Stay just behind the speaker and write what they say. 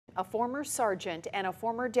A former sergeant and a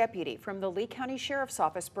former deputy from the Lee County Sheriff's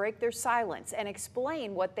Office break their silence and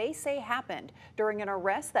explain what they say happened during an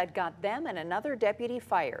arrest that got them and another deputy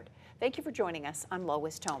fired. Thank you for joining us. I'm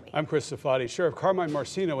Lois Tomey. I'm Chris Safadi. Sheriff Carmine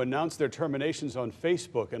Marcino announced their terminations on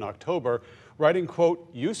Facebook in October, writing,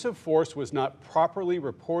 quote, "Use of force was not properly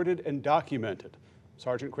reported and documented."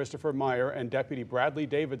 Sergeant Christopher Meyer and Deputy Bradley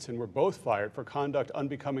Davidson were both fired for conduct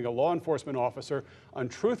unbecoming a law enforcement officer,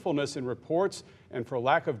 untruthfulness in reports, and for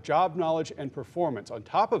lack of job knowledge and performance. On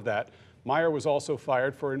top of that, Meyer was also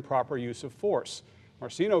fired for improper use of force.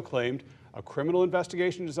 Marcino claimed a criminal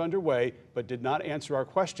investigation is underway, but did not answer our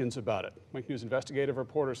questions about it. Wink News investigative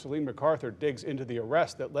reporter Celine MacArthur digs into the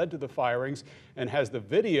arrest that led to the firings and has the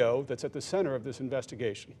video that's at the center of this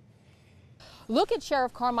investigation. Look at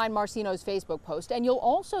Sheriff Carmine Marcino's Facebook post, and you'll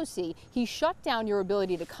also see he shut down your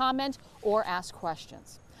ability to comment or ask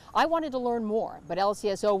questions. I wanted to learn more, but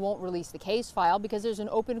LCSO won't release the case file because there's an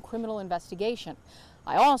open criminal investigation.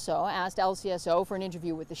 I also asked LCSO for an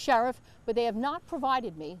interview with the sheriff, but they have not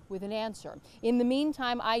provided me with an answer. In the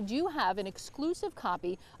meantime, I do have an exclusive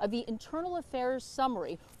copy of the internal affairs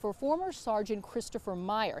summary for former Sergeant Christopher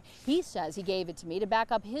Meyer. He says he gave it to me to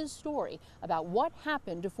back up his story about what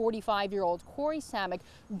happened to 45-year-old Corey Samick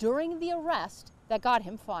during the arrest that got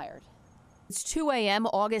him fired. It's 2 a.m.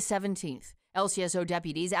 August 17th. LCSO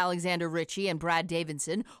deputies Alexander Ritchie and Brad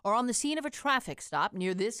Davidson are on the scene of a traffic stop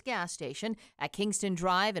near this gas station at Kingston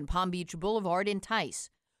Drive and Palm Beach Boulevard in Tice.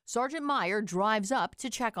 Sergeant Meyer drives up to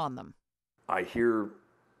check on them. I hear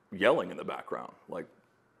yelling in the background, like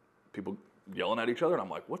people yelling at each other, and I'm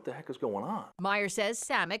like, what the heck is going on? Meyer says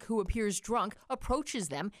Samick, who appears drunk, approaches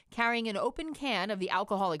them carrying an open can of the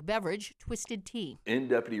alcoholic beverage, Twisted Tea. In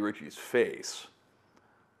Deputy Ritchie's face,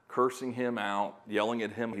 cursing him out, yelling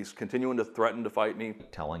at him. He's continuing to threaten to fight me.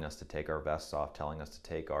 Telling us to take our vests off, telling us to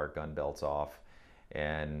take our gun belts off,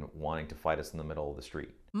 and wanting to fight us in the middle of the street.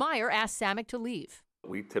 Meyer asked Samick to leave.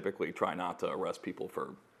 We typically try not to arrest people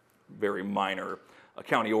for very minor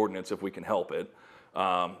county ordinance if we can help it.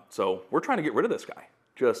 So we're trying to get rid of this guy.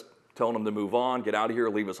 Just telling him to move on, get out of here,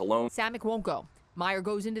 leave us alone. Samick won't go. Meyer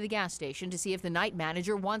goes into the gas station to see if the night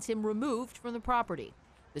manager wants him removed from the property.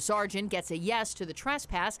 The sergeant gets a yes to the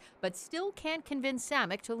trespass, but still can't convince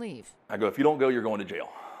Samick to leave. I go, if you don't go, you're going to jail.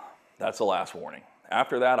 That's the last warning.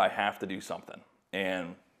 After that, I have to do something.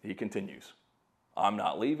 And he continues. I'm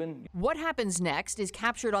not leaving. What happens next is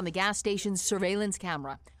captured on the gas station's surveillance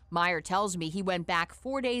camera. Meyer tells me he went back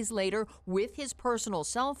 4 days later with his personal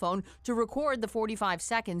cell phone to record the 45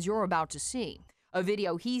 seconds you're about to see. A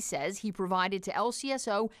video he says he provided to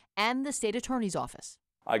LCSO and the state attorney's office.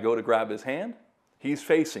 I go to grab his hand. He's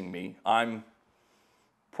facing me. I'm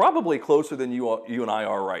probably closer than you and I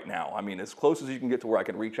are right now. I mean, as close as you can get to where I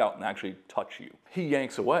can reach out and actually touch you. He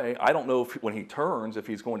yanks away. I don't know if when he turns, if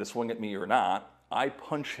he's going to swing at me or not. I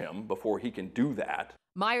punch him before he can do that.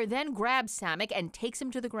 Meyer then grabs Samick and takes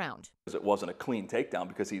him to the ground. It wasn't a clean takedown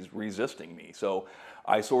because he's resisting me. So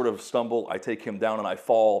I sort of stumble, I take him down, and I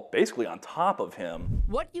fall basically on top of him.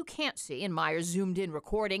 What you can't see in Meyer's zoomed-in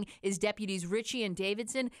recording is deputies Ritchie and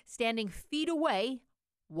Davidson standing feet away,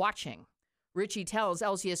 watching. Ritchie tells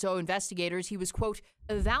LCSO investigators he was, quote,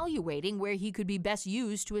 evaluating where he could be best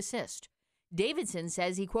used to assist. Davidson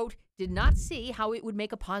says he, quote, did not see how it would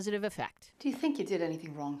make a positive effect. Do you think you did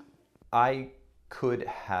anything wrong? I could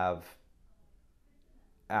have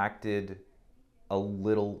acted a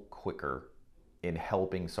little quicker in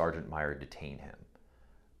helping Sergeant Meyer detain him.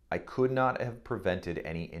 I could not have prevented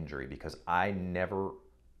any injury because I never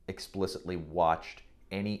explicitly watched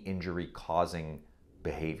any injury-causing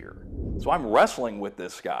behavior. So I'm wrestling with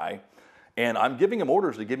this guy, and I'm giving him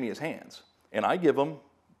orders to give me his hands. And I give him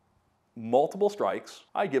multiple strikes.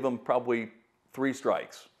 I give him probably 3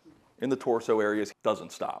 strikes. In the torso areas, he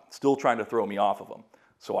doesn't stop. Still trying to throw me off of him.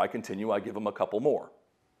 So I continue, I give him a couple more,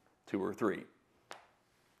 2 or 3.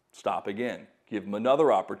 Stop again, give him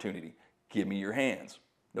another opportunity. Give me your hands.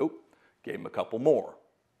 Nope, gave him a couple more.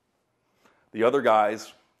 The other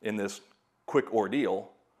guys in this quick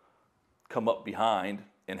ordeal come up behind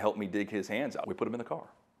and help me dig his hands out. We put him in the car.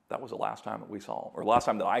 That was the last time that we saw him, or last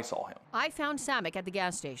time that I saw him. I found Samick at the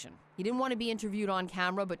gas station. He didn't want to be interviewed on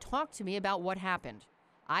camera, but talked to me about what happened.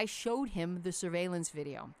 I showed him the surveillance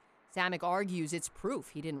video. Samick argues it's proof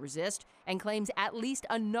he didn't resist and claims at least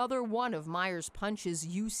another one of Meyer's punches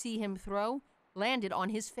you see him throw landed on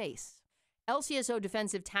his face. LCSO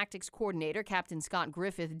Defensive Tactics Coordinator Captain Scott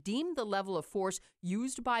Griffith deemed the level of force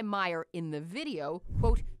used by Meyer in the video,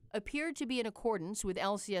 quote, appeared to be in accordance with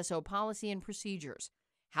LCSO policy and procedures.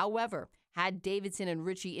 However, had Davidson and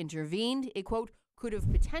Ritchie intervened, it, quote, could have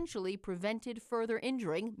potentially prevented further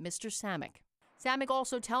injuring Mr. Samick. Samick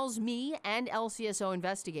also tells me and LCSO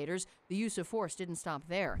investigators the use of force didn't stop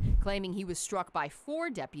there, claiming he was struck by 4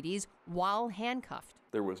 deputies while handcuffed.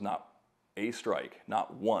 There was not a strike,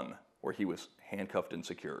 not one, where he was handcuffed and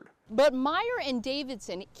secured. But Meyer and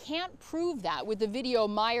Davidson can't prove that with the video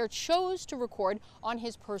Meyer chose to record on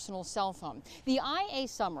his personal cell phone. The IA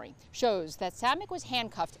summary shows that Samick was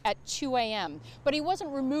handcuffed at 2 a.m., but he wasn't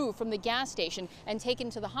removed from the gas station and taken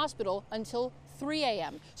to the hospital until 3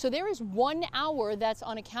 a.m. So there is 1 hour that's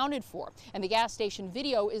unaccounted for, and the gas station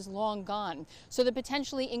video is long gone. So the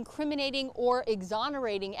potentially incriminating or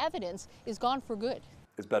exonerating evidence is gone for good.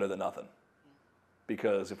 It's better than nothing.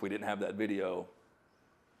 Because if we didn't have that video,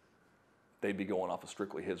 they'd be going off of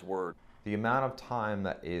strictly his word. The amount of time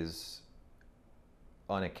that is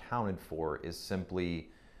unaccounted for is simply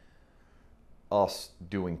us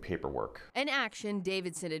doing paperwork. An action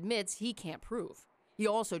Davidson admits he can't prove. He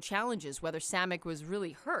also challenges whether Samick was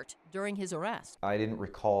really hurt during his arrest. I didn't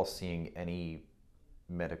recall seeing any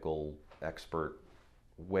medical expert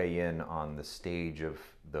weigh in on the stage of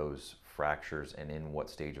those fractures and in what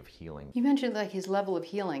stage of healing. You mentioned like his level of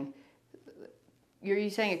healing. Are you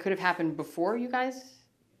saying it could have happened before you guys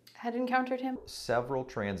had encountered him? Several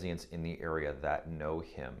transients in the area that know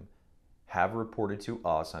him have reported to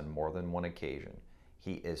us on more than one occasion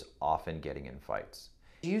he is often getting in fights.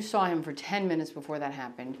 You saw him for 10 minutes before that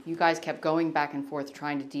happened. You guys kept going back and forth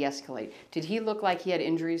trying to de-escalate. Did he look like he had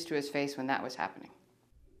injuries to his face when that was happening?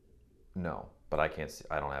 No. But I can't see,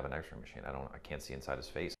 I don't have an x-ray machine. I can't see inside his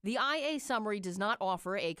face. The IA summary does not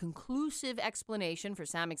offer a conclusive explanation for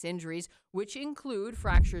Samick's injuries, which include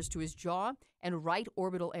fractures to his jaw and right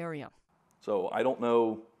orbital area. So I don't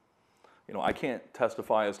know, I can't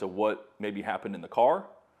testify as to what maybe happened in the car,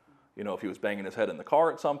 if he was banging his head in the car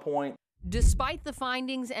at some point. Despite the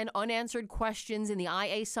findings and unanswered questions in the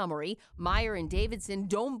IA summary, Meyer and Davidson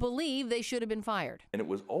don't believe they should have been fired. And it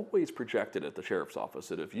was always projected at the sheriff's office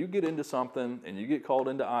that if you get into something and you get called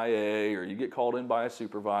into IA or you get called in by a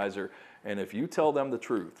supervisor, and if you tell them the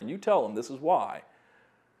truth and you tell them this is why,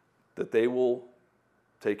 that they will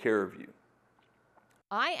take care of you.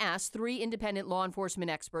 I asked 3 independent law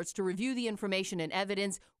enforcement experts to review the information and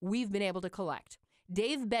evidence we've been able to collect.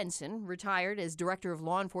 Dave Benson, retired as Director of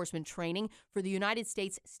Law Enforcement Training for the United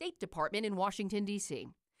States State Department in Washington, D.C.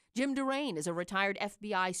 Jim Durain is a retired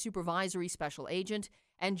FBI Supervisory Special Agent,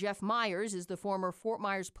 and Jeff Myers is the former Fort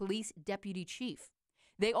Myers Police Deputy Chief.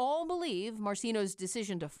 They all believe Marcino's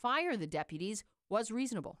decision to fire the deputies was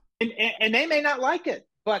reasonable. And they may not like it,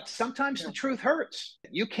 but sometimes the truth hurts.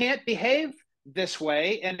 You can't behave this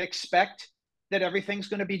way and expect that everything's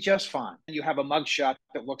going to be just fine. You have a mugshot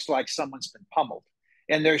that looks like someone's been pummeled.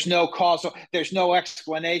 And there's no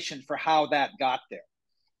explanation for how that got there.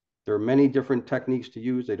 There are many different techniques to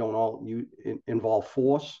use. They don't all involve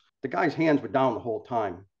force. The guy's hands were down the whole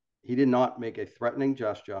time. He did not make a threatening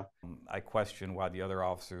gesture. I question why the other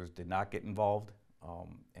officers did not get involved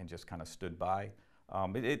and just kind of stood by.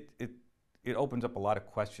 It opens up a lot of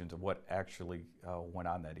questions of what actually went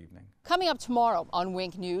on that evening. Coming up tomorrow on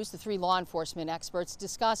Wink News, the 3 law enforcement experts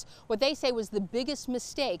discuss what they say was the biggest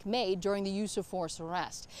mistake made during the use of force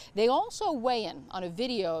arrest. They also weigh in on a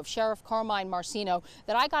video of Sheriff Carmine Marcino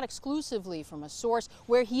that I got exclusively from a source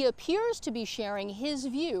where he appears to be sharing his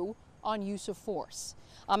view on use of force.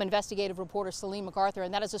 I'm investigative reporter Salim MacArthur,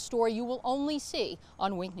 and that is a story you will only see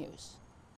on Wink News.